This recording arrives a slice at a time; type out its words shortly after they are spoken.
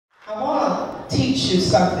teach you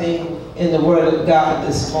something in the Word of God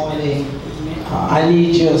this morning, I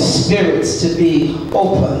need your spirits to be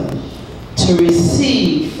open to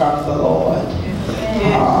receive from the Lord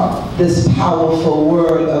this powerful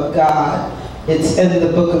Word of God. It's in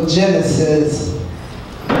the book of Genesis,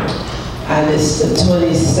 and it's the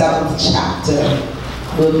 27th chapter.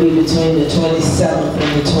 Will be between the 27th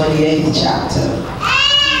and the 28th chapter.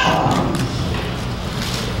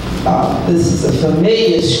 This is a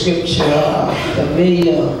familiar scripture, a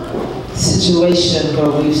familiar situation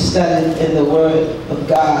where we've studied in the Word of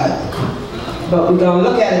God. But we're going to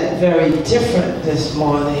look at it very different this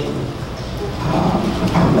morning.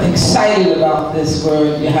 I'm excited about this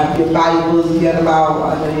Word. You have your Bibles, you get them out.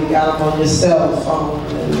 I know you got them on your cell phone,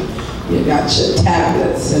 and you got your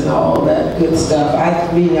tablets and all that good stuff.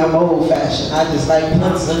 I'm old-fashioned. I just like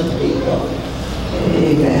pencil and paper.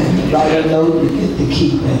 Amen. Write a note, you get to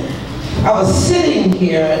keep it. I was sitting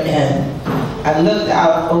here and I looked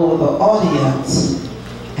out over the audience,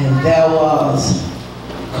 and there was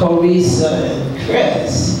Carissa and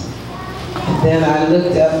Chris. And then I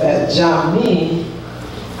looked up at Johnny,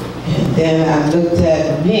 and then I looked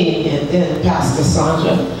at me, and then Pastor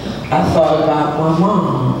Sandra. I thought about my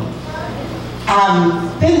mom.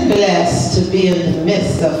 I've been blessed to be in the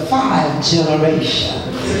midst of 5 generations.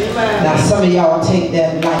 Now some of y'all take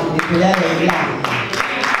that lightly, but that ain't light.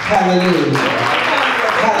 Hallelujah.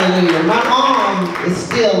 Hallelujah. My mom is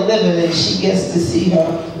still living, and she gets to see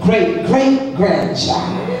her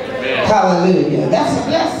great-great-grandchild. Hallelujah. That's a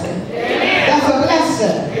blessing. That's a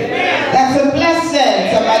blessing. That's a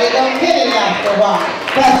blessing. Somebody don't get it after a while.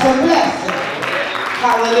 That's a blessing.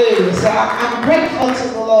 Hallelujah. So I'm grateful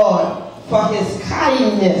to the Lord for His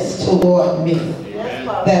kindness toward me,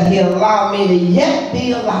 that He allowed me to yet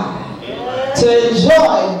be alive, to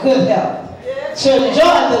enjoy good health, to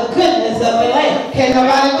enjoy the goodness of the land. Can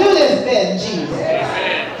nobody do this then,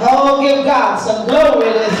 Jesus? Oh, give God some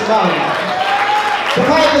glory this morning. The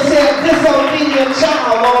Bible said, disobedient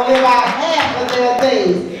child won't live out half of their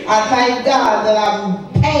days. I thank God that I'm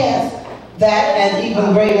past that and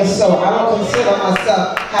even greater so. I don't consider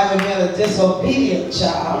myself having been a disobedient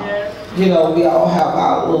child. You know, we all have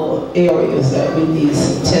our little areas that we need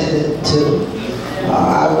attended to.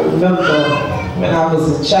 I remember when I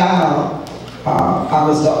was a child, I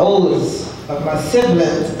was the oldest of my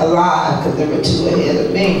siblings alive, because there were 2 ahead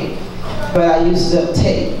of me. But I used to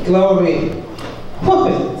take Glory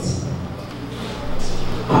whoopings.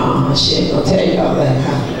 She ain't gonna tell y'all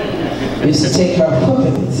that. I used to take her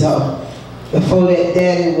whoopings. So before that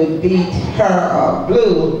daddy would beat her or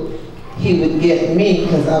Blue, he would get me,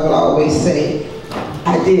 because I would always say,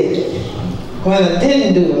 I did it. When I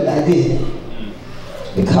didn't do it, I did it.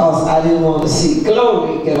 Because I didn't want to see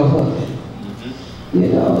Glory get a whooping. You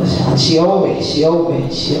know, she owed me. She owed me.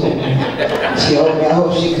 She owed me. She owed me. I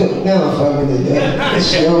hope she cooked dinner for me today.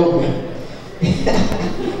 She owed me.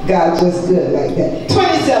 God just good like that.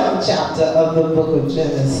 27th chapter of the book of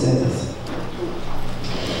Genesis.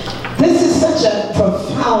 This is such a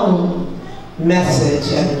profound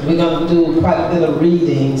message, and we're going to do quite a bit of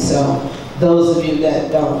reading, so those of you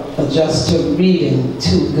that don't adjust to reading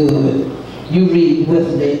too good, you read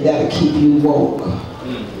with me. That'll keep you woke.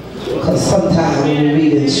 Because sometimes when you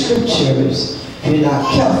read in scriptures, if you're not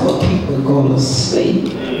careful, people go to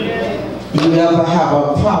sleep. You ever have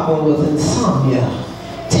a problem with insomnia,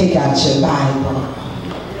 take out your Bible,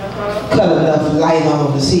 cut enough light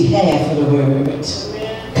on to see half of the words,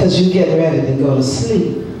 because you get ready to go to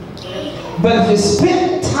sleep. But if you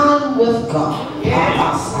spend time with God,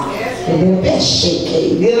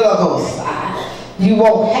 you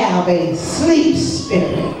won't have a sleep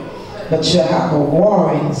spirit, but you'll have a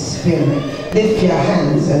warring spirit. Lift your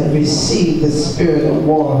hands and receive the spirit of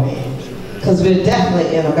warring, because we're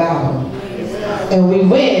definitely in a battle. And we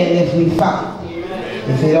win if we fight.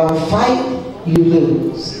 If you don't fight, you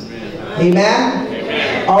lose. Amen?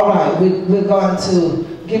 Amen. All right, we're going to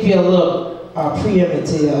give you a little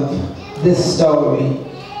preemptive of this story.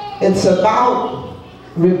 It's about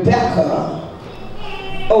Rebecca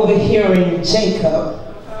overhearing Jacob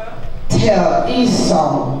tell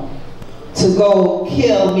Esau to go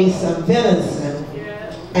kill me some venison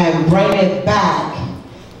and bring it back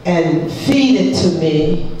and feed it to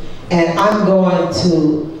me, and I'm going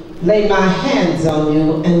to lay my hands on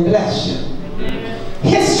you and bless you.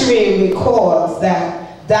 History records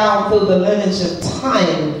that down through the lineage of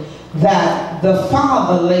time, that the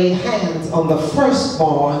father laid hands on the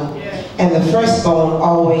firstborn, and the firstborn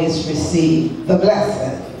always received the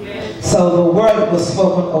blessing. So the word was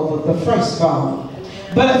spoken over the firstborn.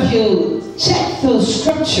 But if you check through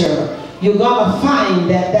scripture, you're going to find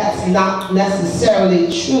that that's not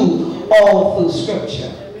necessarily true all through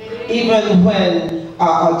Scripture. Even when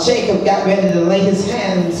Jacob got ready to lay his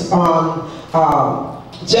hands on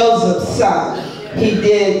Joseph's son, he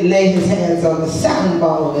did lay his hands on the second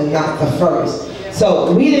bone and not the first.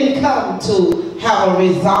 So we didn't come to have a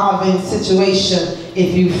resolving situation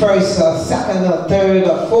if you first or second or third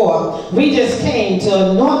or fourth. We just came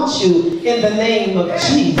to anoint you in the name of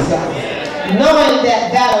Jesus, knowing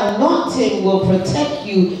that that anointing will protect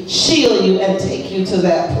you, shield you, and take you to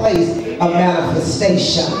that place of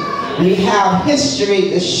manifestation. We have history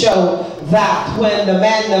to show that when the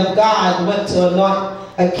man of God went to anoint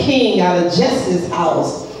a king out of Jesse's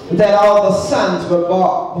house, that all the sons were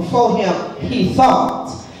brought before him, he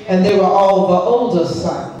thought, and they were all the older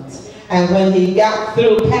sons. And when he got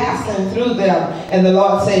through passing through them, and the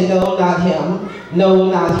Lord said, no, not him,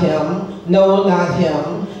 no, not him, no, not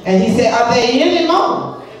him. And he said, are there any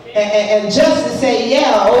more? And Justice said,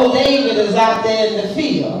 yeah, old David is out there in the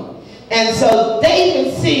field. And so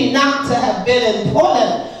David seemed not to have been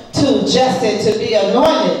important to Jesse to be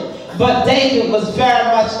anointed, but David was very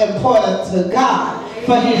much important to God.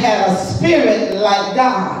 For he had a spirit like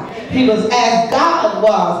God. He was as God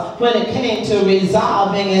was when it came to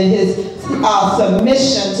resolving in his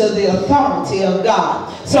submission to the authority of God.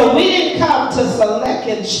 So we didn't come to select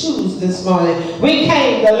and choose this morning. We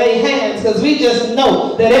came to lay hands because we just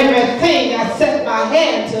know that everything I set my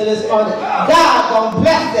hand to this morning, God gonna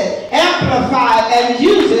bless it, amplify it, and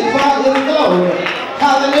use it for his glory.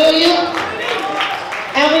 Hallelujah.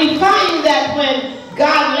 And we find that when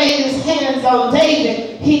God laid his hands on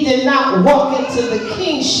David, he did not walk into the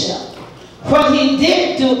kingship. What he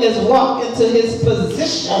did do is walk into his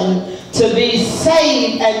position to be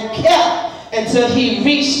saved and kept until he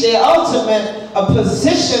reached the ultimate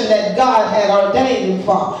position that God had ordained him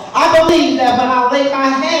for. I believe that when I lay my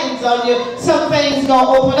hands on you, some things going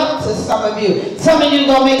to open up to some of you. Some of you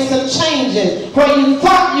going to make some changes. Where you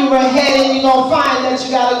thought you were headed, you're going to find that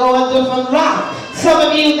you got to go a different route. Some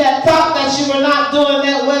of you that thought that you were not doing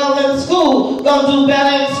that well in school, going to do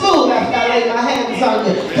better in school after I lay my hands on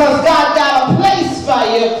you. Because God got a place for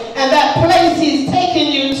you, and that place he's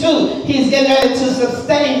taking you to, he's getting ready to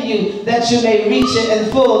sustain you that you may reach it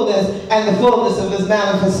in fullness and the fullness of his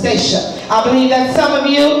manifestation. I believe that some of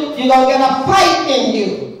you, you're going to get a fight in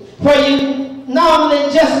you where you normally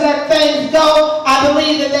just let things go. I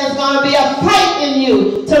believe that there's going to be a fight in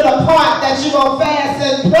you to the point that you're going to fast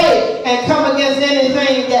and pray and come against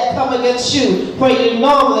anything that come against you where you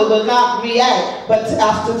normally would not react. But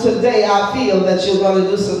after today, I feel that you're going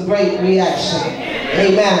to do some great reaction.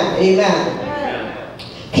 Amen. Amen.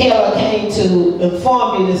 Kayla came to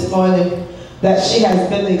inform me this morning that she has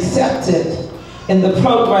been accepted in the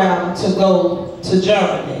program to go to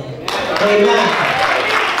Germany. Amen.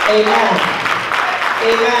 Amen.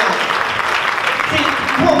 Amen. See,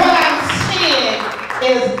 what I'm seeing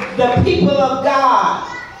is the people of God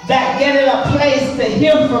that get in a place to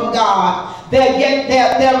hear from God.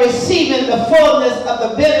 They're receiving the fullness of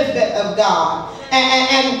the benefit of God.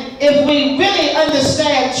 And if we really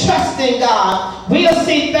understand trusting God, we'll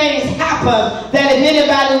see things happen that if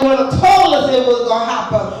anybody would have told us it was going to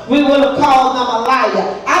happen, we would have called them a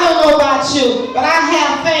liar. I don't know about you, but I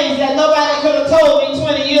have things that nobody could have told me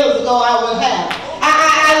 20 years ago I would have.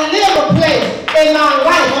 I live a place in my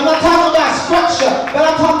life. I'm not talking about structure, but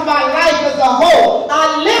I'm talking about life as a whole.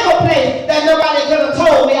 I live a place that nobody could have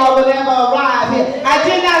told me I would ever arrive here. I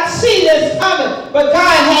did not see this coming, but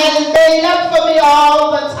God had it made up for me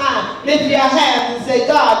all the time. Lift your hands and say,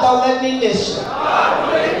 God, don't let me miss you.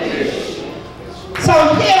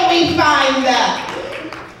 So here we find that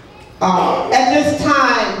at this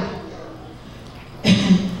time,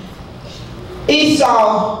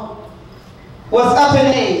 Esau was up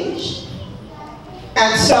in age.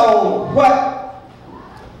 And so what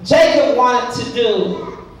Jacob wanted to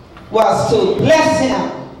do was to bless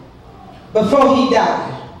him before he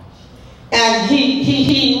died. And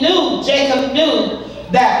he knew, Jacob knew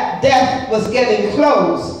that death was getting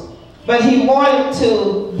close, but he wanted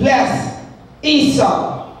to bless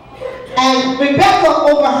Esau. And Rebekah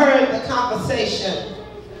overheard the conversation,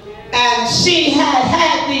 and she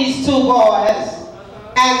had these two boys,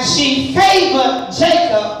 and she favored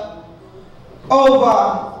Jacob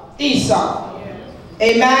over Esau.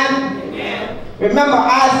 Amen? Amen. Remember,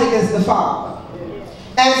 Isaac is the father.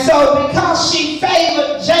 And so because she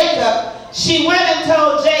favored Jacob, she went and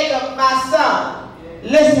told Jacob, my son,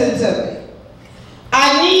 listen to me.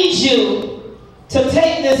 I need you to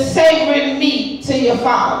take this savory meat to your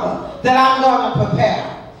father that I'm going to prepare.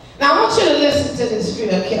 Now I want you to listen to this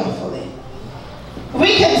real carefully.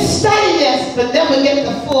 we can study this but never get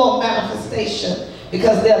the full manifestation,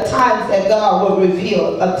 because there are times that God will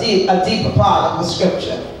reveal a deeper part of the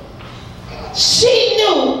scripture. She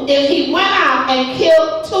knew if he went out and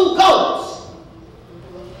killed 2 goats,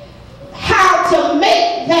 how to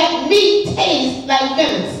make that meat taste like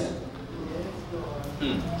venison.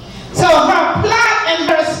 So her plot and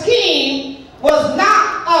her scheme was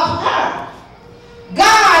not of her.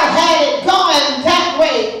 God had it going that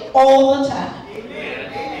way all the time.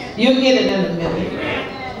 You'll get it in a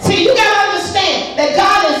minute. See, you got to understand that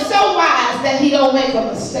God is so wise that he don't make a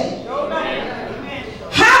mistake.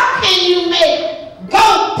 How can you make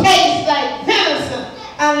goat taste like venison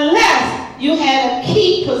unless you had a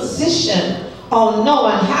key position on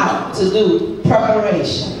knowing how to do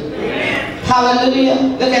preparation? Hallelujah.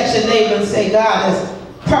 Look at your neighbor and say, God is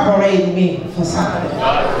preparing me for something.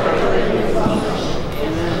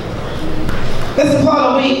 Mr.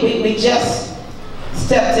 Paul, we just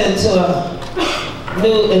stepped into a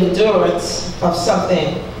new endurance of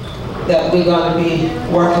something that we're going to be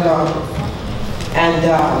working on. And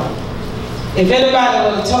if anybody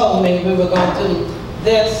would have told me we were going to do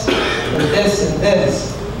this and this and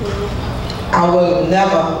this, I would have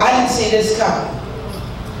never, I didn't see this coming.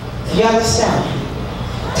 You understand?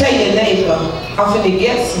 Tell your neighbor, I'm going to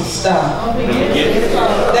get some stuff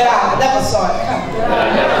that I never saw it coming.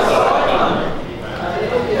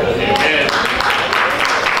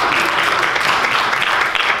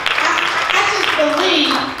 I just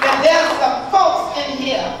believe that there's some folks in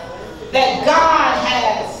here that God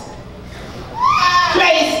has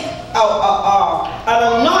placed an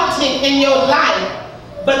anointing in your life,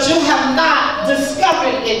 but you have not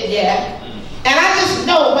discovered it yet. And I just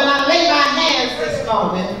know when I lay my hands this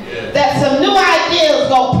moment that some new ideas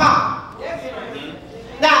gonna pop.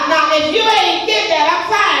 Now if you ain't get that, I'm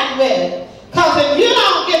fine with it. Because if you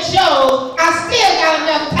don't get yours, I still got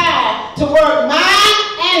enough time to work mine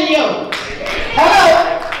and yours.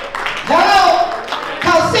 Hello? Hello?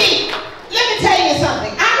 Because see, let me tell you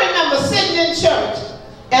something. I remember sitting in church,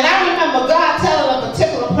 and I remember God telling a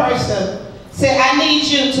particular person, say, I need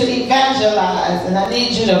you to evangelize and I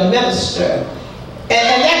need you to minister.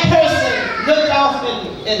 And that person looked off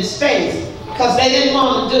in space because they didn't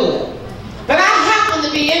want to do it. But I happened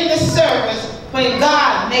to be in this service when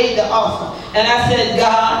God made the offer. And I said,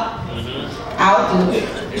 God, I'll do it.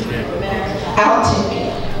 I'll take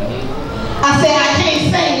it. I said, I can't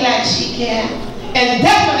sing like she can, and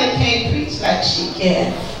definitely can't preach like she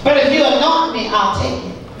can. But if you anoint me, I'll take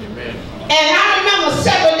it. And I remember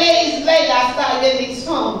several days later, I started getting these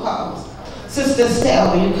phone calls. Sister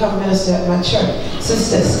Estelle, will you come minister at my church?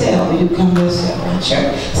 Sister Estelle, will you come minister at my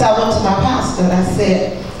church? So I went to my pastor and I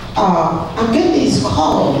said, I'm getting these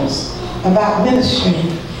calls about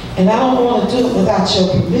ministry, and I don't want to do it without your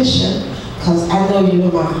permission, because I know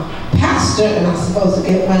you're my pastor and I'm supposed to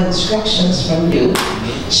get my instructions from you.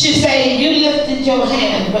 She said, you lifted your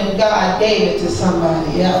hand when God gave it to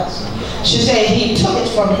somebody else. She said, he took it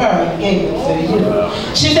from her and gave it for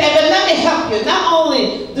you. She said, but let me help you. Not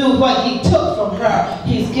only do what he took from her,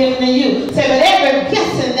 he's given to you. Say, but every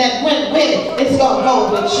blessing that went with it is going to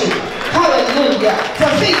go with you. Hallelujah. So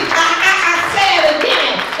see, I say it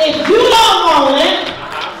again. If you don't want it,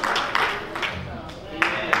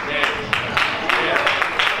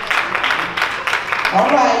 all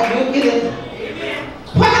right, you'll get it.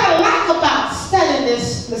 What I like about studying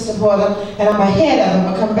this, Mr. Porter, and I'm ahead of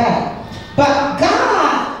him, I'll come back. But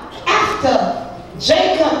God, after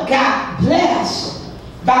Jacob got blessed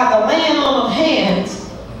by the laying on of hands,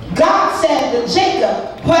 God said to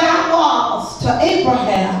Jacob, what I was to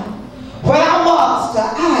Abraham, what I was to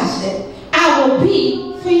Isaac, I will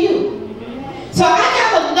be for you. So I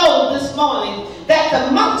got to know this morning that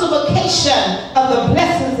the multiplication of the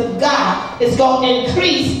blessings of God is going to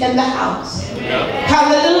increase in the house.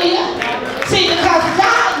 Hallelujah. See, because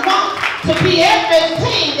God wants to be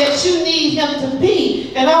everything that you need him to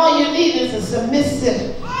be, and all you need is a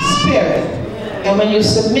submissive spirit. And when you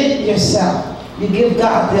submit yourself, you give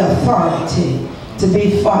God the authority to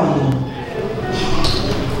be for you.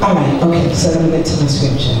 All right, okay, so let me get to the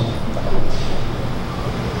scripture.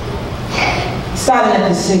 Starting at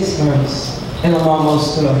the 6th verse, and I'm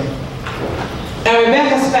almost through. And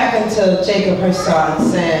Rebekah spake unto Jacob her son,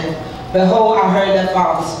 saying, behold, I heard that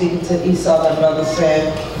father speaking to Esau thy brother,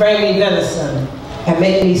 saying, bring me venison, and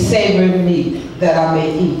make me savory meat, that I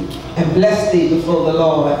may eat, and bless thee before the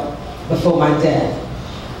Lord, before my death.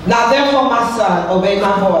 Now therefore, my son, obey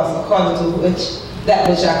my voice, according to that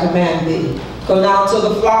which I command thee. Go now to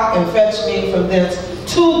the flock, and fetch me from thence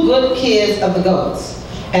 2 good kids of the goats,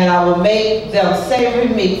 and I will make them savory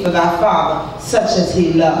meat for thy father, such as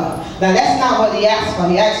he loved. Now that's not what he asked for.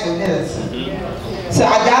 He asked for venison. So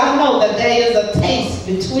I gotta know that there is a taste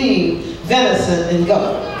between venison and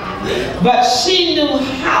goat. But she knew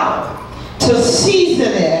how to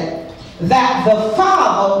season it that the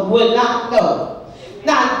father would not know.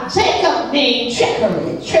 Now Jacob means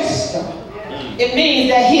trickery, trickster. It means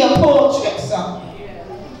that he'll pull tricks on you.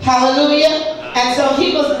 Hallelujah. And so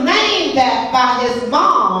he was named that by his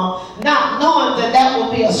mom, not knowing that that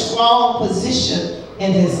would be a strong position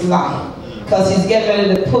in his life. Because he's getting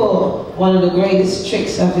ready to pull one of the greatest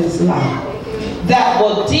tricks of his life. That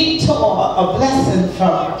will detour a blessing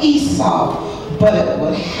from Esau, but it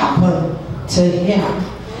would happen to him.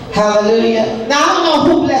 Hallelujah. Now I don't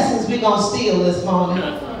know who blessings we're going to steal this morning.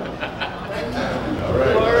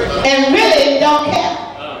 And really don't care.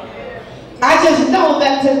 I just know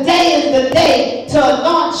that today is the day to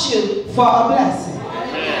anoint you for a blessing.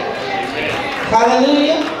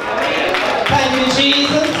 Hallelujah. Thank you,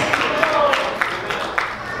 Jesus.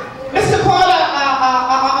 Mr. Porter,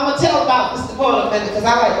 I'm going to tell about Mr. Porter a minute because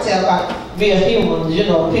I like to tell about real humans, you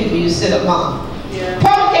know, people you sit among. Yeah.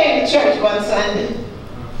 Porter came to church one Sunday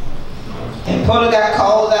and Porter got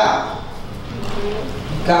called out.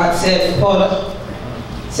 God said to Porter,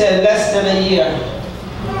 said less than a year,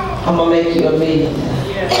 I'm going to make you a millionaire.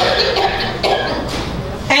 Yeah.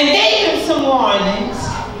 And gave him some warnings.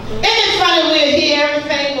 Isn't it funny we'll hear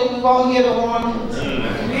everything, but we won't hear the warnings?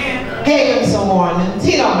 Gave him some warnings.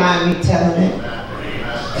 He don't mind me telling it.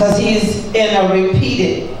 Because he's in a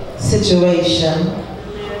repeated situation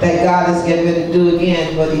that God is getting ready to do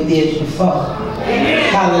again what he did before.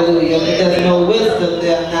 Hallelujah. But there's more wisdom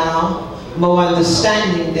there now, more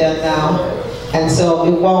understanding there now. And so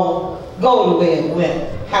it won't go the way it went.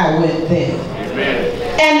 I went there.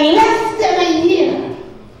 And less than a year,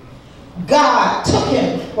 God took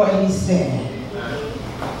him where he said.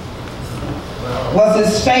 Was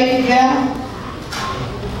his faith there?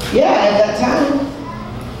 Yeah, at that time.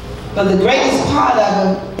 But the greatest part of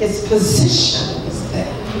him, his position was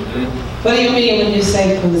there. What do you mean when you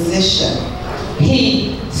say position?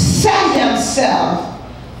 He set himself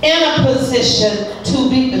in a position to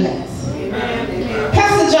be blessed.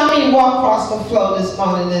 Pastor Johnny walked across the floor this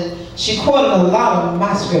morning and she quoted a lot of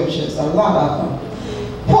my scriptures, a lot of them.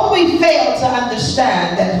 What we fail to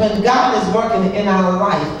understand that when God is working in our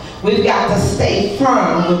life, we've got to stay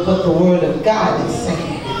firm with what the Word of God is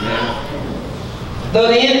saying. Though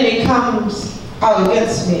the enemy comes out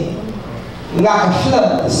against me like a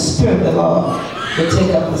flood, the Spirit of the Lord will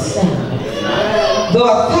take up the standard. Though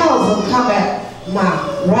 1,000 come at my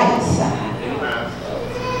right side,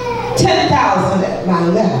 10,000 at my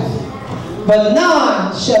left, but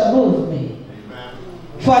none shall move me.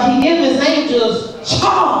 For he gave his angels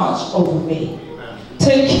charge over me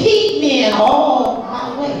to keep me in all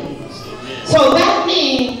my ways. So that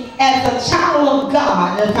means as a child of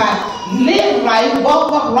God, if I live right,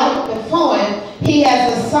 walk up right before him, he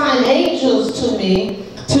has assigned angels to me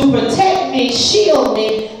to protect me, shield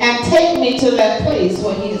me, and take me to that place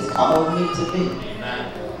where he has called me to be.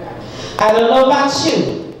 I don't know about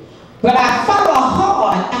you, but I follow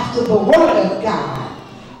hard after the Word of God,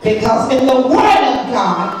 because in the Word of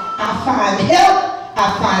God, I find help,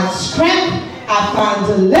 I find strength, I find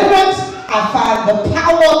deliverance, I find the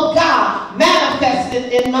power of God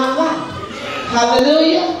manifested in my life.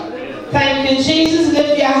 Hallelujah. Thank you, Jesus.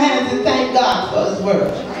 Lift your hands and thank God for his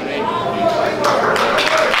word.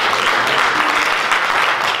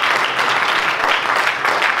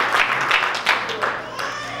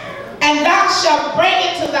 And thou shalt bring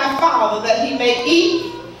it to thy father, that he may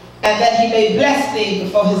eat, and that he may bless thee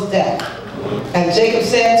before his death. And Jacob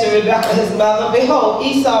said to Rebekah his mother, behold,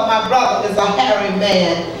 Esau my brother is a hairy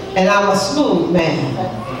man, and I'm a smooth man.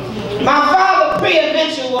 My father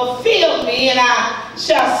peradventure will feel me, and I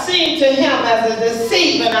shall seem to him as a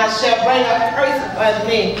deceiver, and I shall bring a curse upon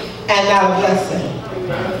me, and not a blessing.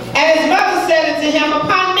 And his mother said unto him,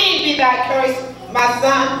 upon me be thy curse, my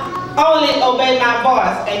son. Only obey my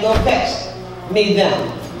voice, and go fetch me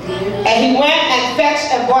them. And he went and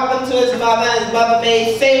fetched and brought them to his mother, and his mother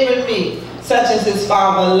made savory meat, such as his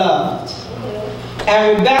father loved.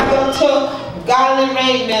 And Rebekah took godly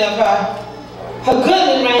raiment of her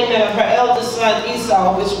goodly raiment of her eldest son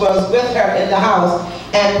Esau, which was with her in the house,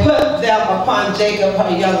 and put them upon Jacob,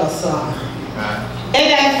 her younger son. Isn't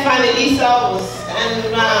that funny? Esau was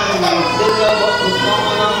standing around and didn't know what was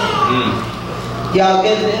going on. Y'all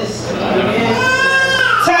get this?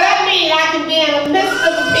 So that means I can be in the midst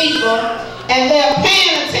of the people and they're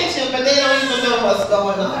paying attention, but they don't even know what's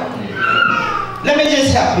going on. Let me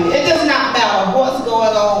just help you. It does not matter what's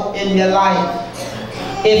going on in your life.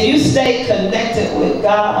 If you stay connected with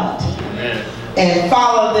God and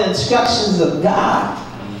follow the instructions of God,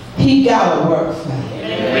 He got to work for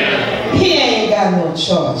you. He ain't got no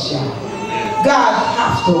choice, y'all. God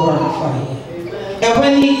has to work for you. And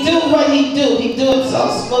when He do what He do it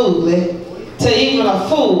so smoothly till even a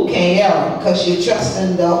fool can't err, because you trust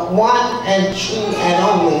in the one and true and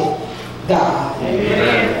only God.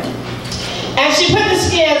 And she put the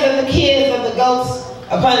skins of the kids of the goats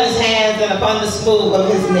upon his hands and upon the smooth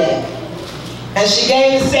of his neck. And she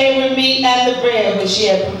gave the savory meat and the bread which she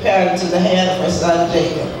had prepared into the hand of her son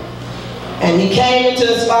Jacob. And he came into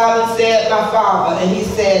his father and said, my father. And he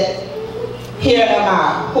said, here am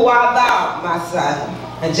I. Who art thou, my son?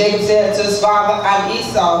 And Jacob said to his father, I'm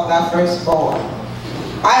Esau, thy firstborn.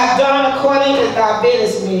 I have done according as thou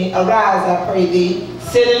biddest me. Arise, I pray thee,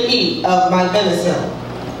 sit and eat of my venison,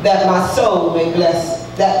 that my soul may bless,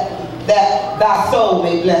 that thy soul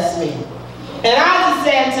may bless me. And Isaac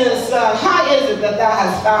said to his son, how is it that thou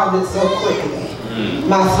hast found it so quickly,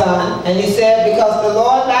 my son? And he said, because the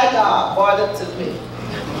Lord thy God brought it to me.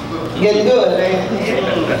 Getting good,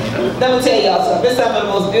 man. Let me tell y'all something. This is some of the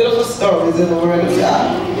most beautiful stories in the Word of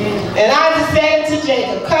God. And Isaac said to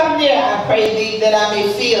Jacob, come near, I pray thee, that I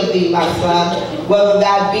may feel thee, my son, whether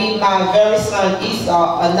thou be my very son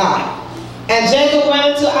Esau or not. And Jacob went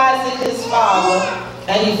unto Isaac his father,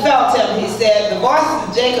 and he felt him. He said, the voice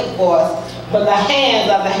is Jacob's voice, but the hands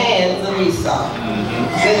are the hands of Esau.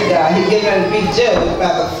 Good God, he's getting ready to be judged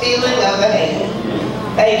by the feeling of the hand.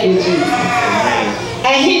 Thank you, Jesus.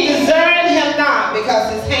 And he discerned him not,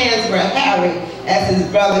 because his hands were hairy as his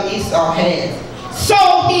brother Esau's hands. So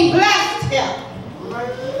he blessed him.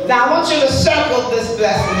 Now I want you to circle this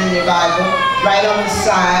blessing in your Bible, right on the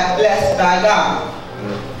side, blessed by God.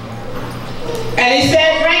 And he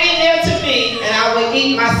said, bring it near to me, and I will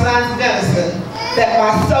eat my son's venison, that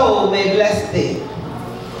my soul may bless thee.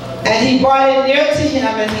 And he brought it near to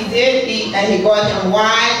him, and he did eat, and he brought him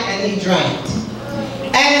wine, and he drank.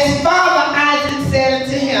 And his father Isaac said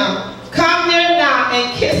unto him, come near now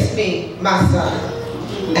and kiss me, my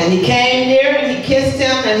son. And he came near and he kissed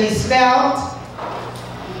him, and he smelled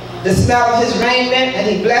the smell of his raiment,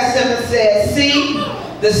 and he blessed him and said, see,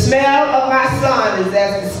 the smell of my son is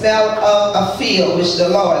as the smell of a field which the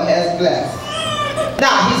Lord has blessed.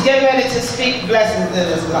 Now he's getting ready to speak blessings in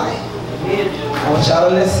his life. I want y'all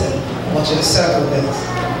to listen. I want you to circle this.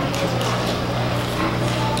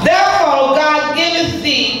 Therefore God giveth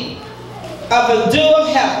thee of the dew of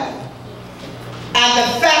heaven, and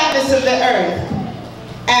the fatness of the earth,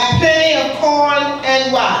 and plenty of corn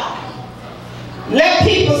and wine. Let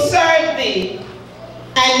people serve thee,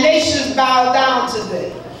 and nations bow down to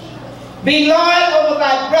thee. Be loyal over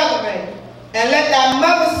thy brethren, and let thy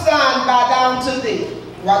mother's son bow down to thee.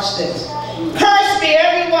 Watch this. Curse be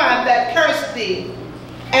everyone that cursed thee,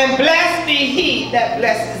 and blessed be he that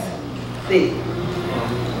blesses thee.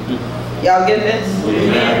 Y'all getting this?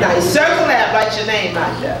 Amen. Now you circle that, write your name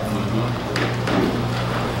out there.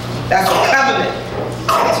 That's a covenant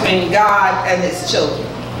between God and his children.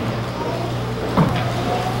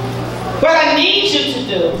 What I need you to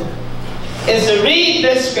do is to read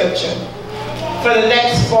this scripture for the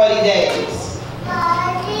next 40 days.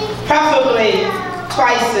 Preferably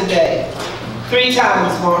twice a day, 3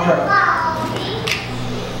 times more hurt.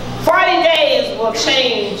 40 days will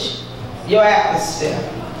change your atmosphere.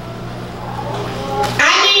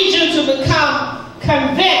 I need you to become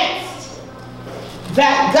convinced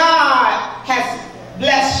that God has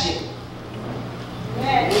blessed you.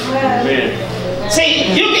 Amen.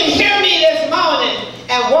 See, you can hear me this morning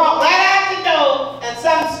and walk right out the door and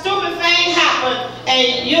some stupid thing happen,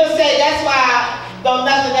 and you'll say, that's why though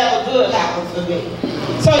nothing ever good happened for me.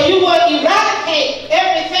 So you will eradicate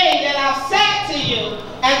everything that I've said to you,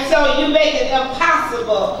 and so you make it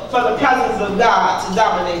impossible for the presence of God to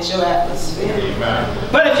dominate your atmosphere. Amen.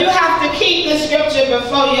 But if you have to keep the scripture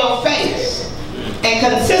before your face and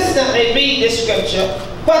consistently read the scripture,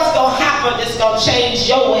 what's going to happen is going to change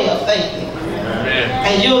your way of thinking. Amen.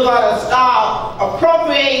 And you're going to start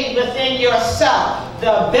appropriating within yourself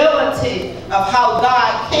the ability of how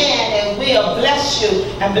God can and will bless you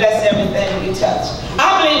and bless everything you touch.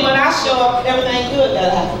 I believe when I show up, everything good that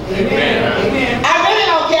happens. Amen. Amen. I really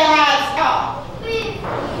don't care how it starts.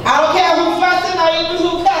 I don't care who fussing or even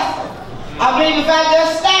who cussing. I believe if I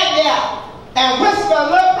just stand there and whisper a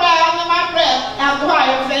little prayer under my breath, after a while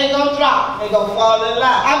everything gonna drop. They gonna fall in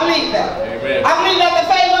line. I believe that. Amen. I believe that the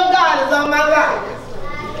favor of God is on my life.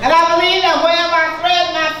 And I believe that wherever I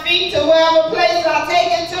thread my feet to wherever place I take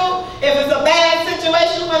it to, if it's a bad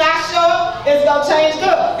situation when I show up, it's going to change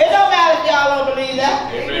good. It don't matter if y'all don't believe that.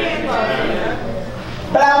 Amen.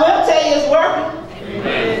 But I will tell you it's working.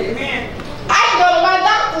 Amen.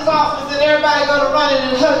 running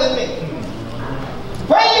and hugging me.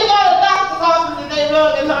 When you go to the doctor's office and they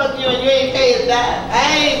run and hug you and you ain't paid that,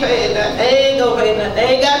 I ain't paid that. I ain't gonna pay nothing. I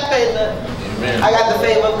ain't got to pay nothing. Amen. I got the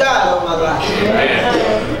favor of God on my life. Amen.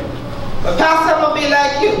 But Pastor, I'm gonna be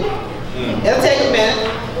like you. It'll take a minute.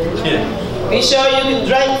 Yeah. Be sure you can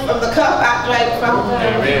drink from the cup I drank from.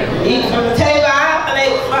 Amen. Eat from the table I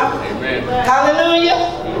ate from. Amen. Hallelujah.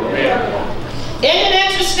 Amen. Isn't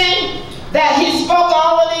it interesting that he spoke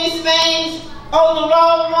all of these things on the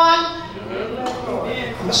wrong one?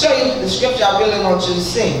 I'm going to show you the scripture I really want you to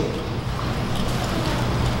see.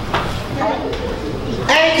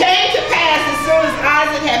 And it came to pass as soon as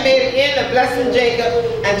Isaac had made an end of blessing Jacob,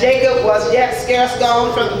 and Jacob was yet scarce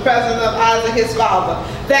gone from the presence of Isaac his father,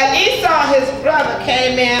 that Esau his brother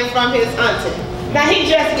came in from his hunting. Now he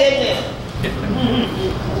just getting in.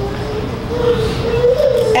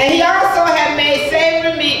 And he also had made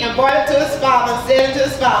savory meat and brought it to his father and said unto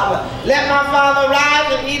his father, let my father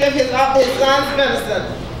rise and eat of his son's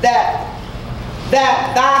venison, that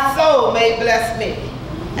thy soul may bless me.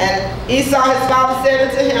 And Esau his father said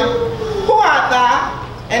unto him, who art thou?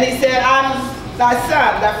 And he said, I'm thy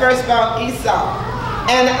son, thy firstborn Esau.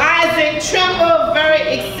 And Isaac trembled very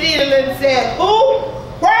exceedingly and said, who?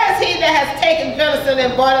 Where is he that has taken venison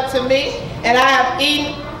and brought it to me? And I have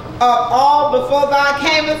eaten of all before thou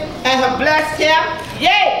camest, and have blessed him.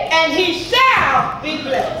 Yea, and he shall be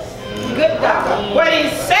blessed. Good God. What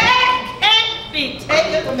he said can't be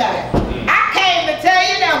taken back. I came to tell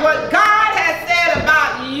you that what God has said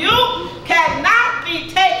about you cannot be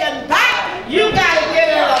taken back. You got to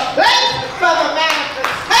get in a place for the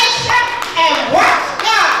manifestation and watch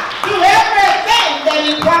God do everything that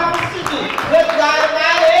he promised to do. Good God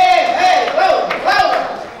Almighty. Hey, glory,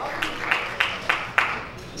 glory.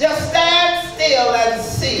 Just stand still and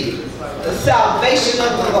see the salvation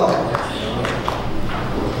of the Lord.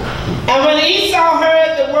 And when Esau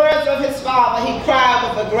heard the words of his father, he cried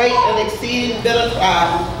with a great and exceeding bitter cry,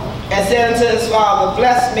 and said unto his father,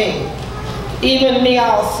 bless me, even me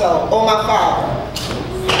also, O my father.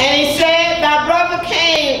 And he said, thy brother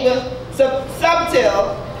came with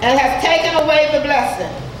subtil, and has taken away the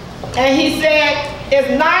blessing. And he said,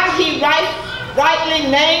 is not he rightly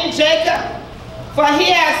named Jacob? For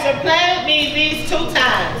he has supplanted me these 2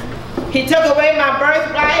 times. He took away my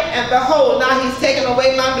birthright, and behold, now he's taken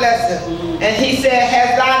away my blessing. And he said,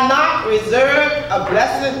 has thou not reserved a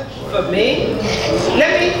blessing for me?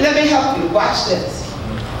 Let me help you. Watch this.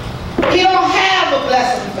 He don't have a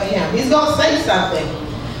blessing for him. He's going to say something.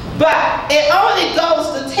 But it only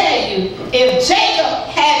goes to tell you, if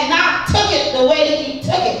Jacob had not took it the way he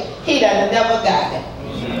took it, he'd have never got it.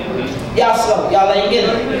 Y'all slow. Y'all ain't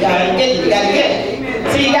getting it. Y'all ain't getting it. You gotta get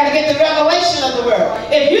it. See, you gotta get the revelation of the word.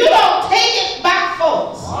 If you don't take it by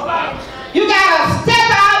force, you gotta step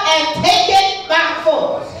out and take it by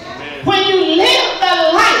force. When you live the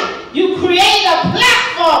life, you create a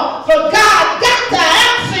platform for God got to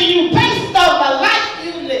answer you based on the life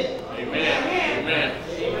you live. Amen.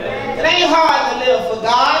 It ain't hard to live for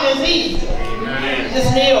God. It's easy. You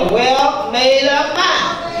just need a well-made up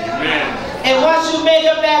mind. And once you make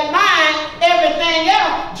up that mind, everything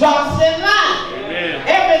else drops in line. Amen.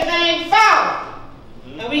 Everything follows.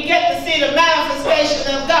 And we get to see the manifestation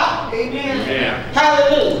of God. Amen. Amen.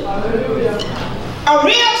 Hallelujah. Hallelujah. A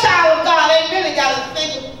real child of God ain't really got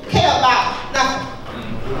to care about nothing.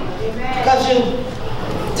 Because you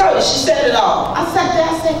told her, she said it all. I sat there,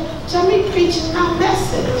 I said, Jamie preaching my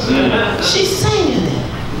message. She's singing it.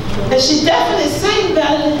 And she definitely sang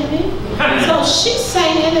better than me. So she's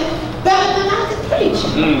singing it better than I could preach.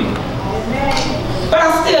 But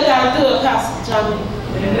I still got to do it, Pastor Johnny.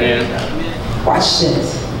 Watch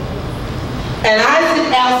this. And Isaac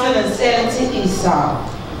answered and said unto Esau,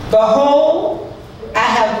 behold, I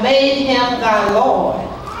have made him thy Lord,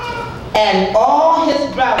 and all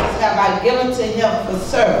his brothers have I given to him for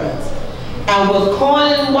servants, and with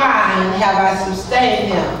corn and wine have I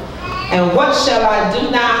sustained him. And what shall I do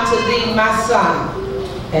now to thee, my son?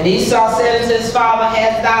 And Esau said unto his father,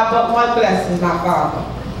 hast thou but one blessing, my father?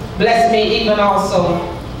 Bless me even also,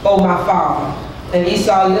 O my father. And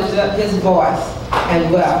Esau lifted up his voice and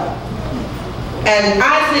wept. And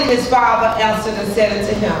Isaac his father answered and said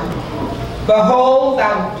unto him, behold,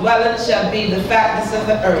 thy dwelling shall be the fatness of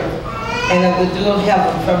the earth, and of the dew of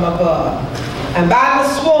heaven from above. And by the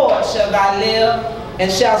sword shall thou live, and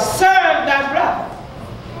shall serve thy brother.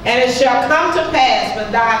 And it shall come to pass,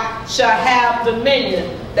 when thou shalt have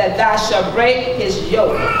dominion, that thou shalt break his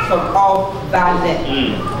yoke from off thy neck.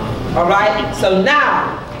 All right? So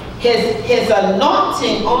now, his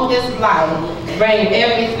anointing on his life bring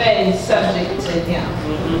everything subject to him.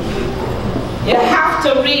 You have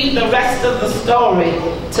to read the rest of the story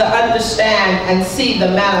to understand and see the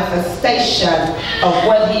manifestation of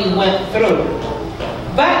what he went through.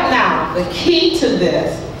 But now, the key to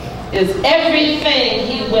this is everything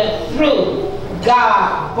he went through,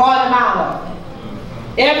 God brought him out of it.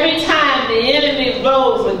 Every time the enemy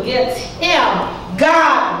rose against him,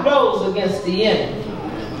 God rose against the enemy.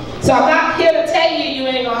 So I'm not here to tell you you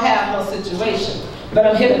ain't going to have no situation. But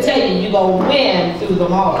I'm here to tell you, you're going to win through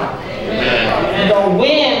them all. You're going to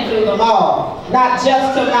win through them all. Not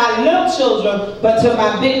just to my little children, but to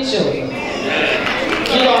my big children.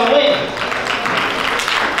 You're going to win.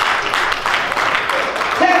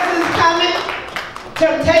 Tests is coming.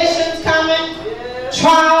 Temptations coming.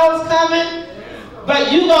 Trials coming. But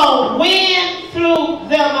you're going to win through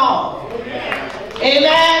them all.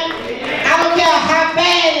 Amen? I don't care how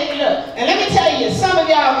bad it looks. And let me tell you, some of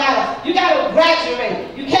y'all you gotta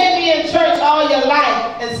graduate. You can't be in church all your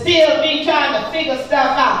life and still be trying to figure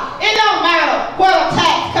stuff out. It don't matter what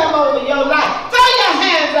attacks come over your life. Throw your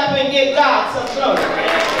hands up and give God some glory.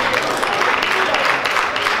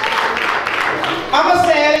 I'm gonna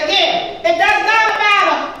say it again. It does not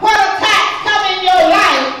matter what attacks come in your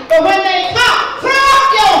life, but when they come, throw up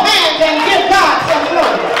your hands and give God some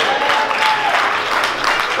glory.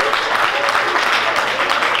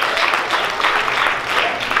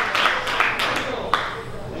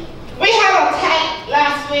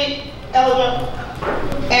 Elder,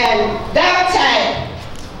 and that attack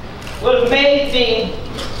would have made me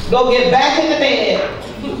go get back in the bed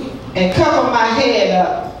and cover my head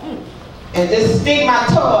up and just stick my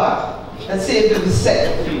toe up and see if it was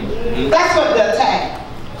safe. That's what the attack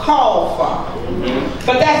called for.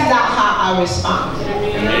 But that's not how I responded.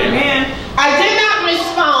 I did not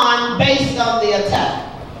respond based on the attack.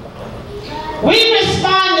 We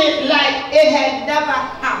responded like it had never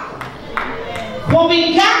happened. When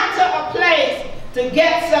we got to a place to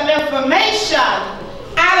get some information,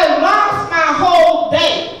 I done lost my whole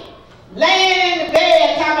day. Laying in the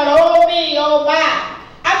bed talking, oh me, oh my.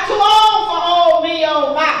 I'm too old for oh me,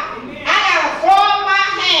 oh my. I got to throw up my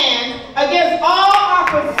hands against all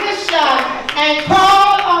opposition and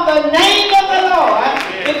call on the name of the Lord,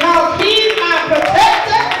 because he's my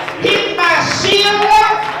protector, he's my shielder,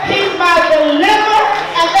 he's my deliverer,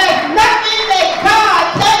 and there's nothing that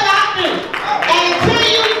God cannot do. And until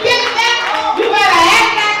you get that, you better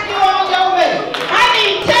act like you're on your way. I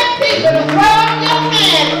need 10 people to throw up your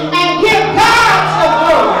hands and give God some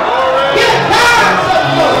glory. Give God some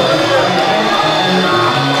glory.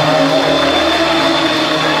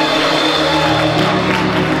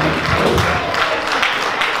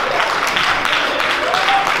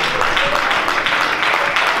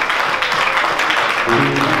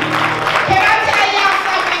 Can I tell y'all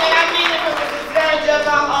something, and I mean it from the sincerity of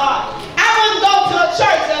my heart? I wouldn't go to a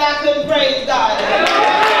church that I couldn't praise God in.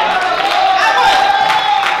 I would.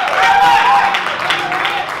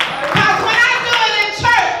 Because when I do it in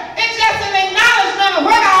church, it's just an acknowledgement of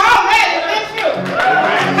what I already been through.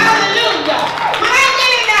 Hallelujah. When I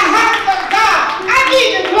get in the house of God, I need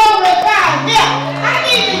to glorify him. I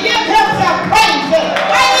need to give him some praise.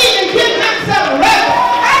 I need to give him some reverence.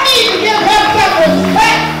 I need to give him some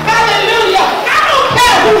respect. Hallelujah. I don't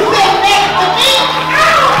care who sits next to me. I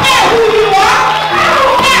don't care who you are. I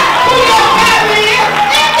don't care who your family is.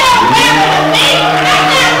 It don't matter to me. I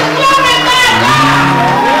got to glorify God.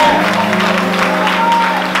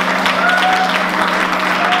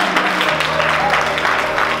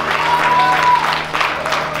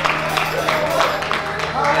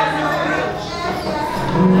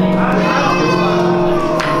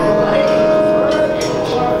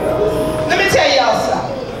 Let me tell y'all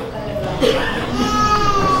something.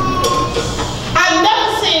 I've never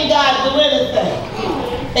seen God do anything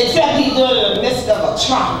except he do it in the midst of a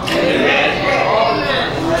trial.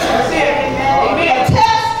 A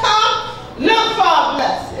test come, look for a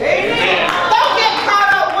blessing. Don't get caught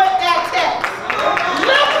up with that test.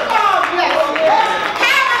 Look for a blessing.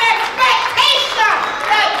 Have an expectation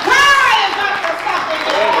that God is up to something in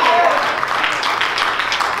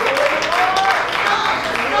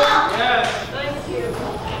your life.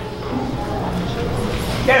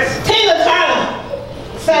 Tina Turner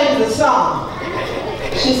sang the song.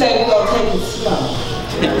 She said, we're going to take it slow.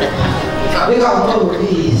 We're going to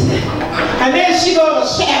move easy. And then she going to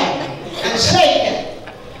shout and shake it.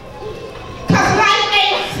 Because life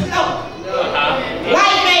ain't slow.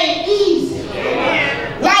 Life ain't easy.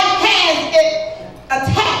 Life has its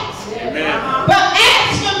attacks. But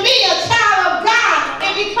as for me, a child of God,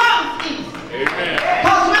 it becomes easy.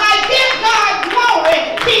 Because when I give God glory,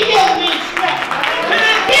 he gives me strength. When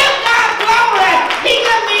I give God glory, he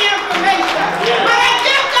gives me information. When I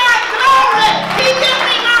give God glory,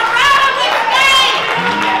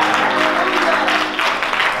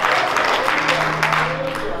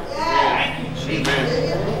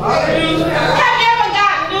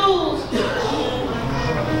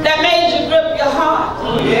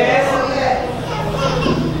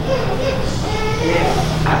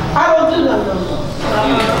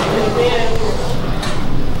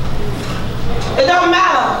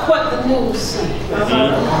 news.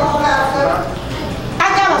 I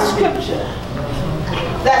got a scripture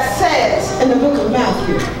that says in the book of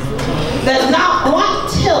Matthew that not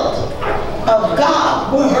 1/10 of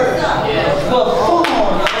God's word will fall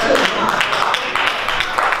to the ground.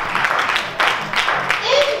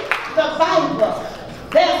 In the Bible,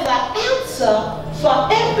 there's an answer for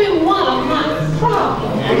every one of my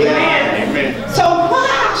problems. Amen. So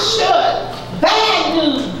why should bad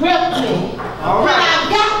news grip me when I've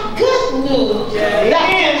got good news that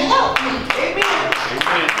can help me?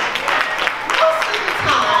 Most of the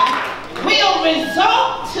time, we'll resort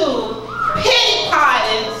to pity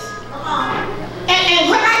parties, and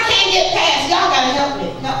when I can't get past, y'all gotta help me,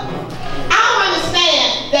 help me. I don't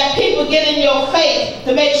understand that people get in your face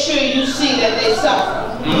to make sure you see that they suffer.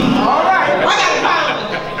 All right, I got a problem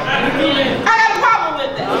with that. I got a problem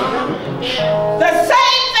with that. The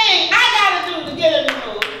same thing I gotta do to get in the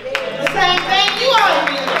mood, the same thing you ought to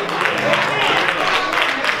be doing.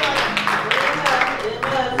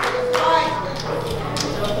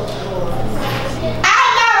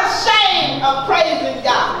 I'm not ashamed of praising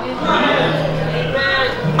God.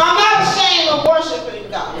 I'm not ashamed of worshiping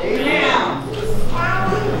God.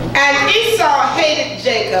 And Esau hated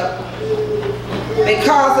Jacob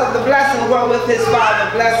because of the blessing wherewith his father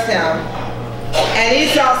blessed him. And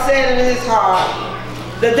Esau said in his heart,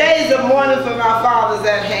 the days of mourning for my father's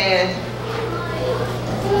at hand.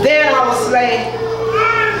 Then I will slay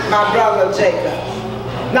my brother Jacob.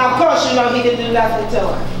 Now, of course, you know he didn't do nothing to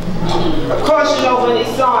him. Of course, you know when he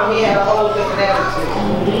saw him, he had a whole different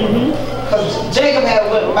attitude. Because Jacob had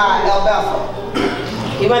went by El Bethel.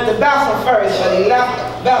 He went to Bethel first, but he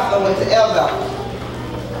left Bethel, went to El Bethel.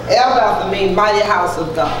 El Bethel means mighty house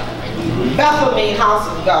of God. Bethel means house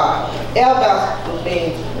of God. El Bethel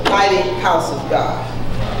means mighty house of God.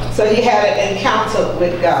 So he had an encounter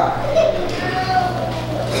with God.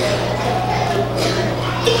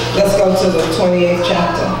 Let's go to the 28th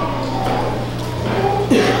chapter.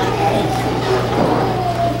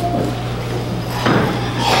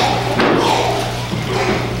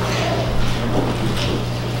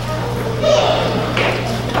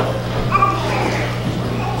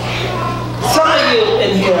 Some of you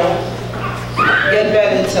in here get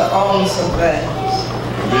ready to own some things.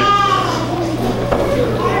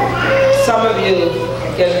 Some of you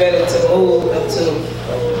get ready to move into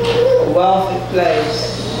a wealthy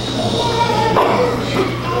place.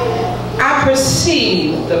 I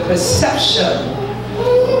perceive the perception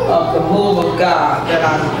of the move of God that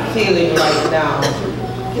I'm feeling right now.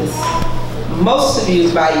 Is most of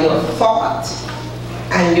you, by your thought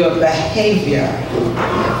and your behavior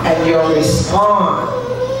and your response,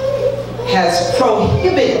 has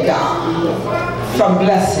prohibited God from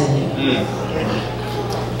blessing you.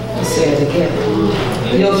 I'll say it again.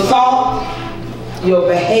 Your thought, your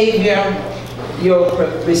behavior, your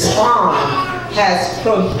response has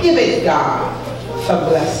prohibited God from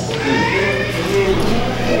blessing.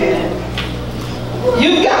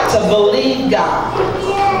 You've got to believe God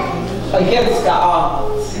against the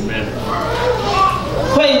odds.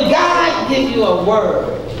 When God gives you a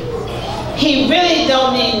word, He really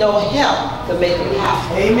don't need no help to make it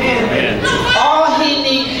happen. Amen. All He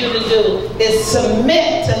needs you to do is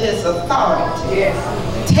submit to His authority. Yes.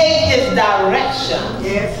 Take His direction.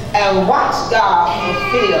 Yes. And watch God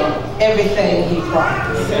fulfill everything He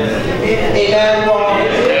promised. Amen. Amen.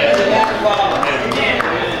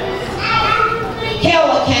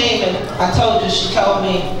 Hella came and I told you, she told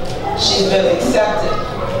me she's been accepted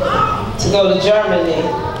to go to Germany,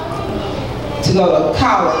 to go to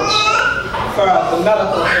college for the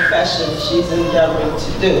medical profession she's endeavoring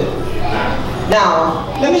to do. Now,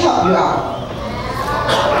 let me help you out.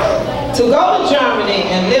 To go to Germany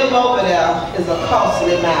and live over there is a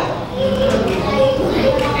costly matter.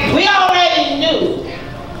 We already knew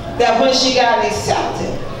that when she got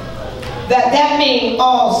accepted, that means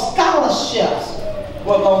all scholarships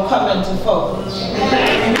were going to come into focus.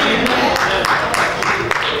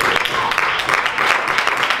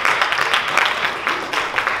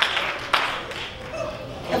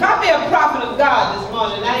 If I be a prophet of God this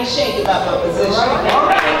morning, I ain't shaking about my position.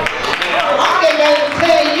 I'm getting ready to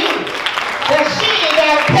tell you that she ain't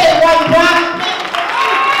got to pay one drop.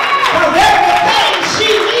 Because everything she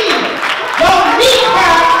needs don't need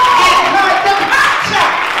her at her departure.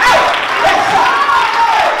 Hey, yes, sir.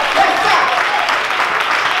 Yes, sir.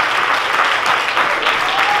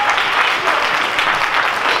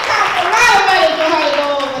 It costs a lot of money for her to go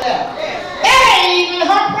over there. It ain't even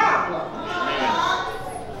her problem.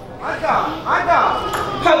 My God.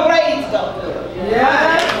 Her grades don't do it.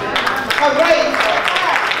 Yeah. Her grades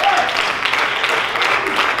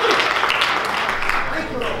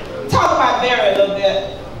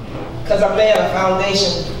because I'm laying a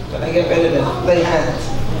foundation when I get ready to lay hands.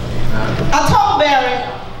 I told Barry,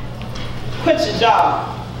 quit your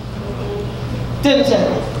job. Didn't tell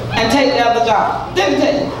you. And take the other job. Didn't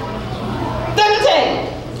tell you. Didn't tell you.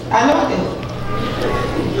 I know I didn't.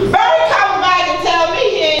 Barry comes back and tell me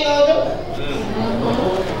he ain't gonna do it.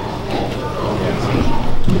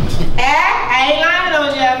 I ain't lying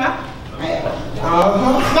on you, am I?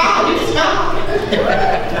 Smile, you smile.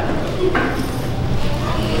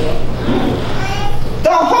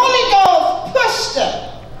 The Holy Ghost pushed her.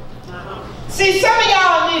 See, some of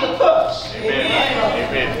y'all need a push.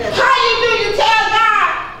 Amen. How you do? You tell God,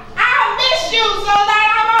 I'll miss you so that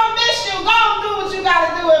I won't miss you. Go and do what you got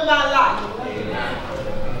to do in my life. Amen.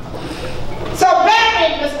 So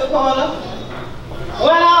Barry, Mr. Porter,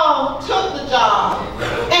 went on, took the job,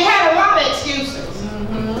 and had a lot of excuses.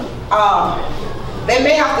 They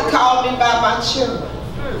may have to call me by my children.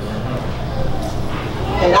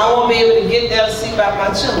 And I won't be able to get there to see about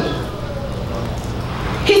my children.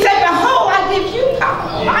 He said, behold, I give you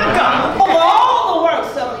power, my God, over all the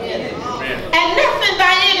works of the enemy. And nothing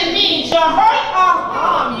by any means shall hurt or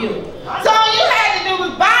harm you. So all you had to do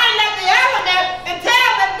was bind up the element and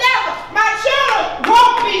tell the devil, my children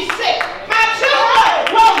won't be sick. My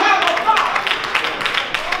children won't have a problem.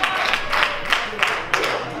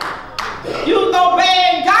 You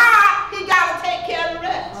obeying God, he got to take care of the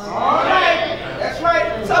rest. All right. That's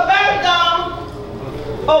right. So Barry gone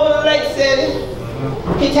over to Lake City.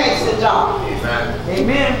 He takes the job. Amen.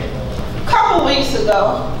 Amen. A couple weeks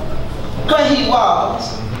ago, where he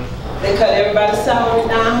was, they cut everybody's salary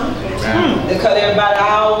down. Amen. They cut everybody's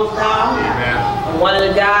hours down. Amen. And one of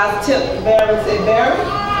the guys tipped Barry and said, Barry,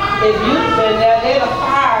 if you'd been there, they'd have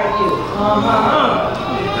fired you.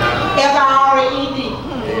 F-I-R-E-D.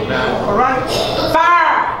 Amen. All right?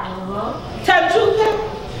 Fired. Tell the truth, Barry.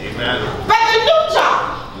 Amen. But the new job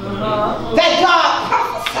that God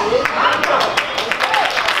prophesied,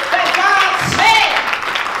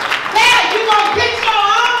 get your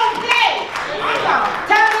own place.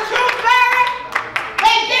 Tell the truth, Barry.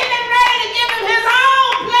 They getting ready to give him his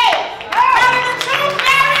own place. Tell the truth,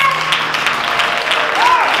 Barry.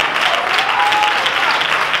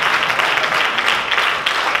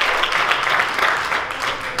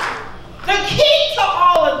 The key to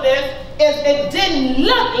all of this is it didn't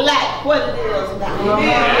look like what it is now.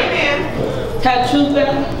 Amen. Tell the truth,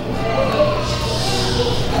 Barry.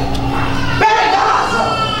 Barry God's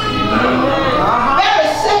very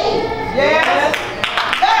saved. Yes.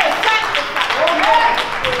 Very sanctified.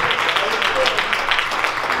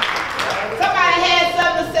 Somebody had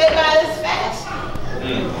something to say about his fast.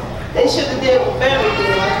 They should have did what Barry did.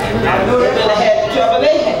 They would have had the trouble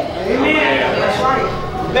they had. Amen. That's right.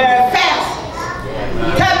 Barry fast.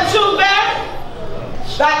 Tell the truth, Barry.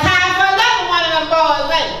 Got time for another one of them boys,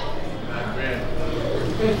 ain't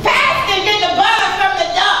it? Fast and get the butter from the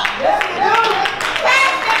dog. Yes, we do.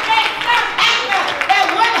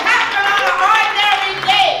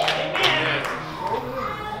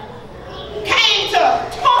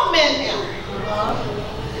 Torment him.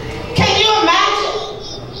 Can you imagine?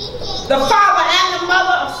 The father and the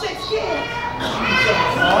mother of 6 kids.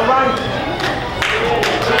 All right.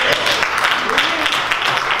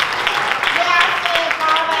 Yeah, I said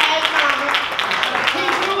father and mama. He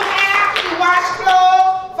grew hair, he washed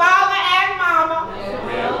clothes, father and mama.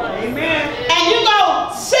 Amen. And you go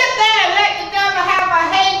sit there and let the devil have a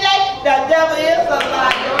heyday? The devil is a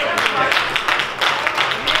liar.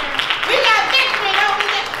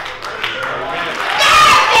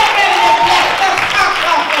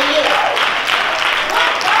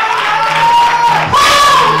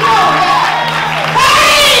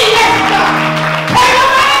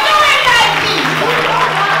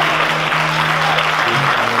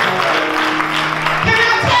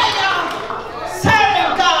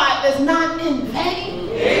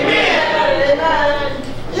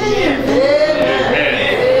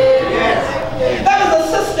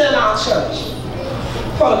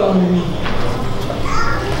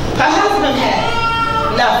 Her husband had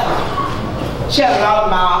left her. She had a lot of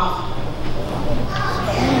mouth.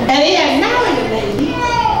 And he had married a lady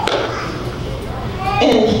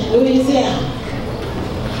in Louisiana.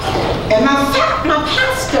 And my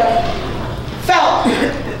pastor felt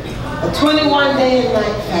a 21-day and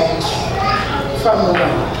night fast from the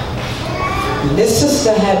Lord. And this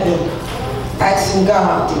sister had been asking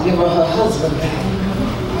God to give her husband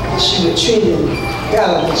back. She would treat him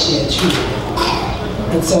better than she had treated him.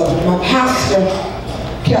 And so my pastor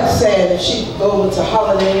kept saying if she could go to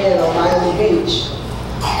Holiday Inn on Miami Beach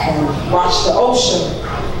and watch the ocean,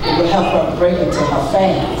 it would help her break into her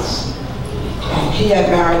fast. And he had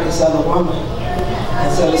married this other woman.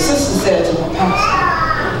 And so the sister said to my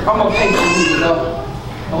pastor, I'm going to pay for you to go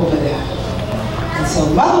over there. And so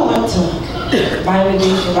mother went to Miami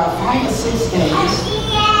Beach for about 5 or 6 days,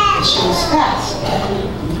 and she was fasting.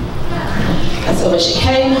 And so when she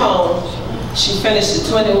came home, she finished the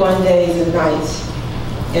 21 days and nights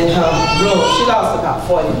in her room. She lost about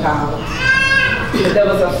 40 pounds. But there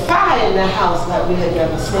was a fire in the house like we had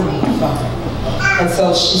never seen before. And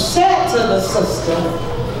so she said to the sister,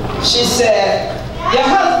 she said, your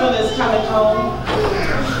husband is coming home.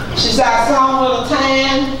 She said, I saw him with a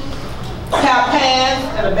tan, pair of pants,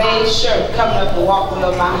 and a beige shirt coming up the walkway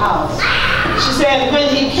of my house. She said,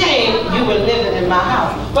 when he came, you were living in my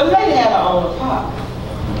house. But the lady had her own apartment.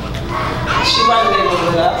 She wasn't living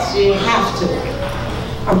with us. She didn't have to.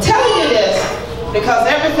 I'm telling you this because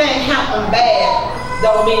everything happened bad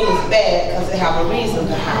don't mean it's bad because they have a reason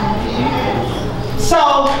to happen.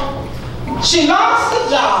 So she lost the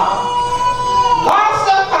job, lost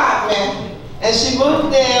the apartment, and she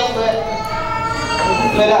moved there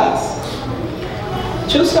with us.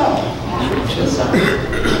 True story. True story.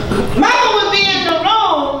 Mother would be in the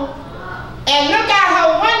room and look out her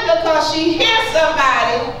window because she hears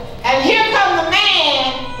somebody, and here comes the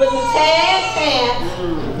man with the tan pants,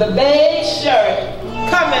 the beige shirt,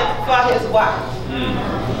 coming for his wife.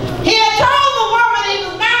 He had told the woman he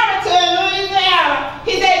was married to in Louisiana,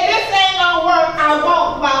 he said, this ain't gonna work, I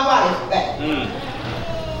want my wife back.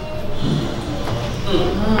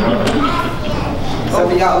 Some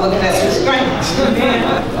of y'all looking at the screen.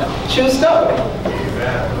 True story.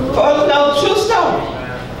 Oh no, true story.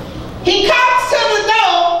 He comes to the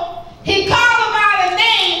door, he called him by the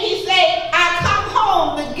name, he said, I come home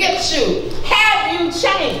to get you. Have you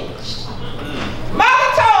changed? Mother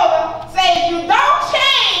told her, say, if you don't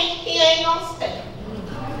change, he ain't gonna stay.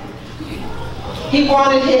 He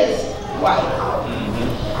wanted his wife.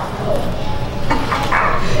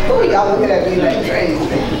 Oh, y'all looking at me like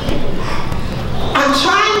crazy. I'm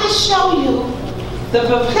trying to show you the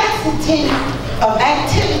perplexity of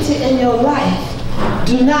activity in your life.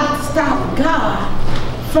 Do not stop God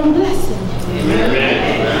from blessing you.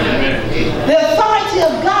 Amen. The authority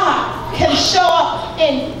of God can show up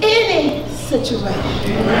in any situation.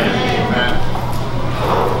 Amen.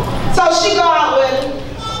 So she go out with him.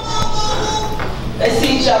 They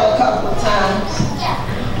see each other a couple of times.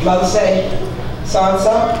 Mother say,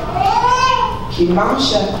 so-and-so, keep mom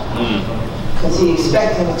shut. Because he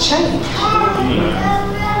expecting a change.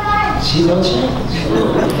 She don't change.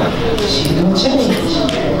 She don't change.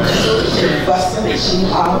 She busting, she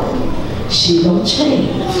hollering. She don't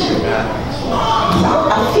change.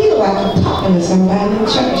 I feel like I'm talking to somebody in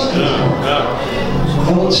church today.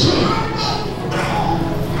 Don't change.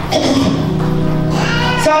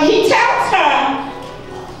 So he tells her,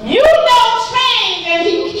 you don't change, and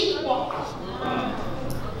he keeps walking.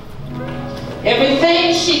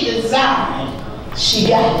 Everything she desired, she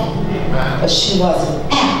got it, but she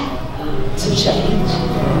wasn't apt to change.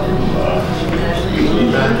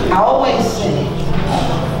 I always say,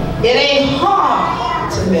 it ain't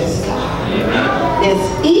hard to miss God. It's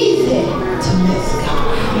easy to miss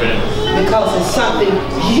God because it's something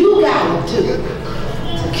you got to do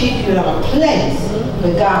to keep you in a place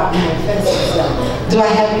where God manifests himself. Do I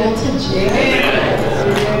have your attention?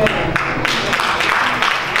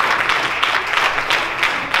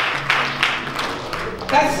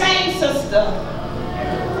 That same sister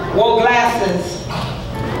wore glasses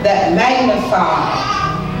that magnified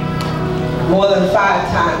more than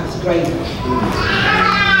 5 times greater.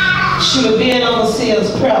 She would be in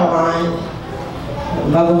overseer's prayer line. Her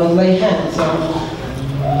mother would lay hands on her,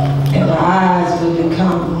 and her eyes would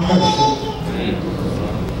become perfect.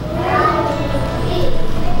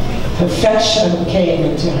 Perfection came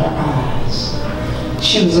into her eyes.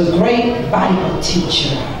 She was a great Bible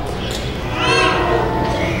teacher.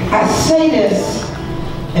 I say this,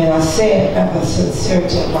 and I say it out of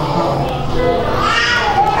sincerity of my heart.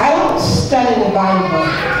 I don't study the Bible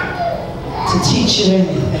to teach you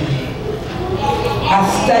anything. I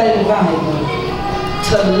study the Bible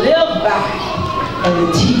to live by and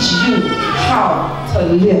to teach you how to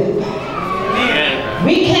live by.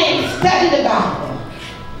 We can't study the Bible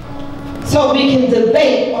so we can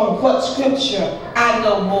debate on what scripture I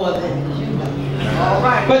know more than you know.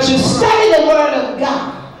 But you study the Word of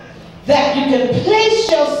God that you can place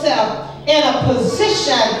yourself in a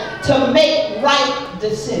position to make right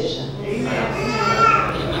decisions.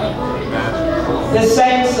 The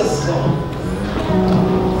same sister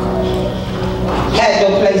had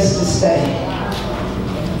no place to stay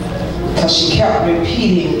because she kept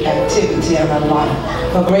repeating activity in her life.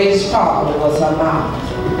 Her greatest problem was her mouth.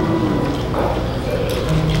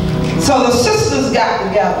 So the sisters got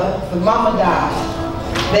together, the mama died.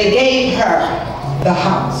 They gave her the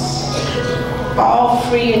house, all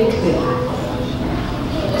free and clear.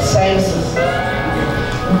 Same sister.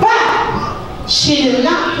 But she did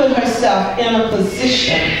not put herself in a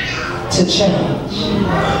position to change.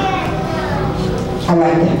 I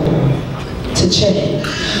like that word, to change.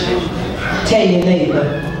 Tell your neighbor,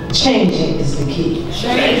 changing is the key.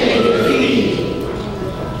 Changing is the key.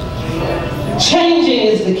 Changing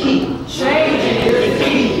is the key. Changing is the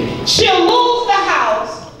key. She'll lose the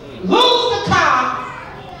house, lose the car,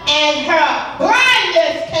 and her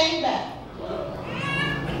blindness came back.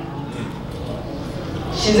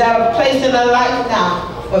 She's at a place in her life now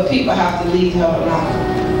where people have to lead her along.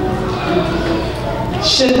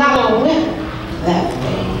 Should not have went that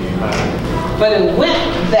way, but it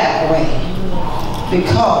went that way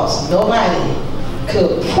because nobody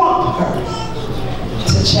could prompt her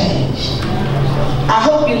to change. I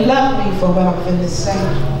hope you love me for what I'm going to say,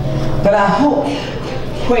 but I hope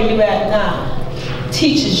where you're at now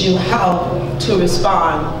teaches you how to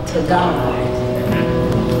respond to God.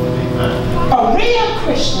 A real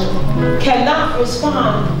Christian cannot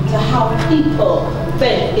respond to how people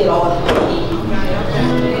think it ought to be.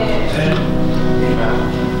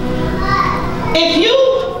 If you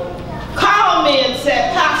call me and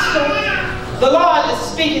say, Pastor, the Lord is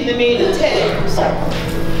speaking to me to tell you something,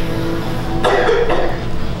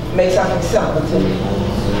 make something simple to me,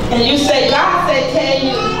 and you say, God said tell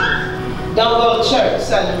you, don't go to church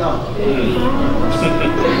Sunday morning.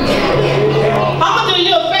 I'm going to do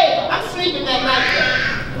you a favor. I'm sleeping that night.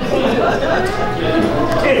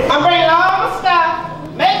 I'm bringing all my stuff,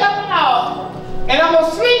 makeup and all, and I'm going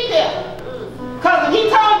to sleep there. Because if he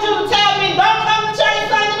told you to tell me don't come to church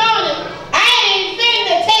Sunday morning, I ain't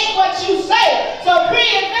finna take what you say. So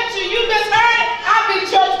pre-adventure, you misheard it, I'll be in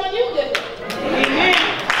church when you get there. Amen.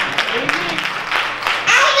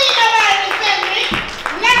 I don't need nobody to send me.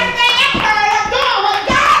 Next thing I heard, I'm doing what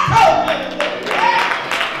God told me to do.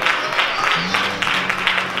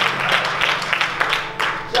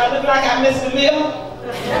 Do I look like I missed a meal?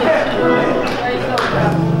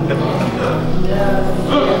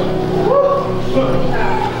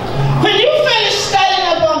 When you finish studying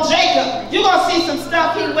up on Jacob, you're going to see some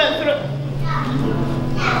stuff he went through.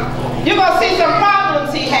 You're going to see some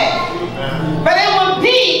problems he had. But it will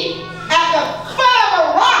be at the foot of a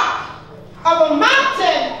rock, of a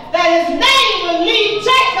mountain, that his name will leave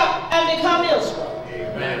Jacob and become Israel.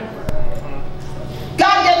 Amen.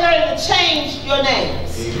 God getting ready to change your names.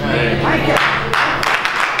 Amen.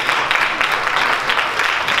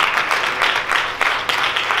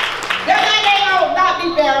 Be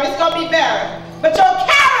buried, it's going to be buried. But your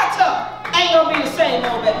character ain't going to be the same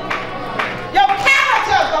old baby. Your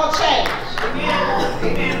character is going to change.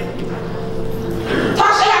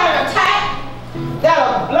 Tasha had an attack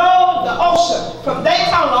that'll blow the ocean from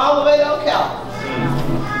Daytona all the way to Ocala.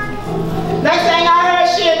 Next thing I heard,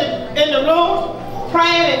 she in the room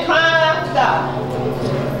praying and crying out to God.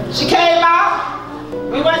 She came out,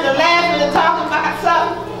 we went to laughing and talking about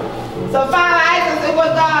something. So finally I asked her, I said,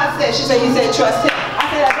 what God said? She said, he said, trust him. I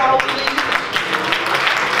said, that's all we need.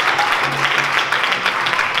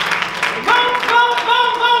 Boom, boom, boom,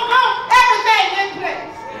 boom, boom. Everything in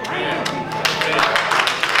place.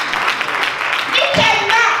 You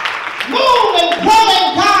cannot move and grow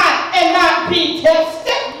in God and not be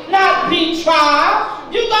tested, not be tried.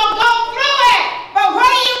 You're going to go through it. But what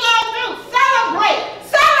are you going to do? Celebrate,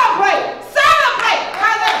 celebrate, celebrate.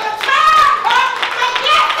 Because there's a trial comes, the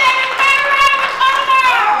blessing is right around the corner.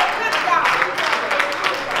 Good God.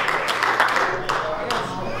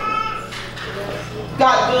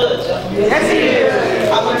 God good, Joe. Yes, he is.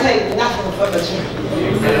 I will take nothing from the church.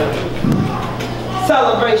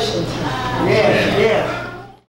 Celebration time. Yeah, yeah.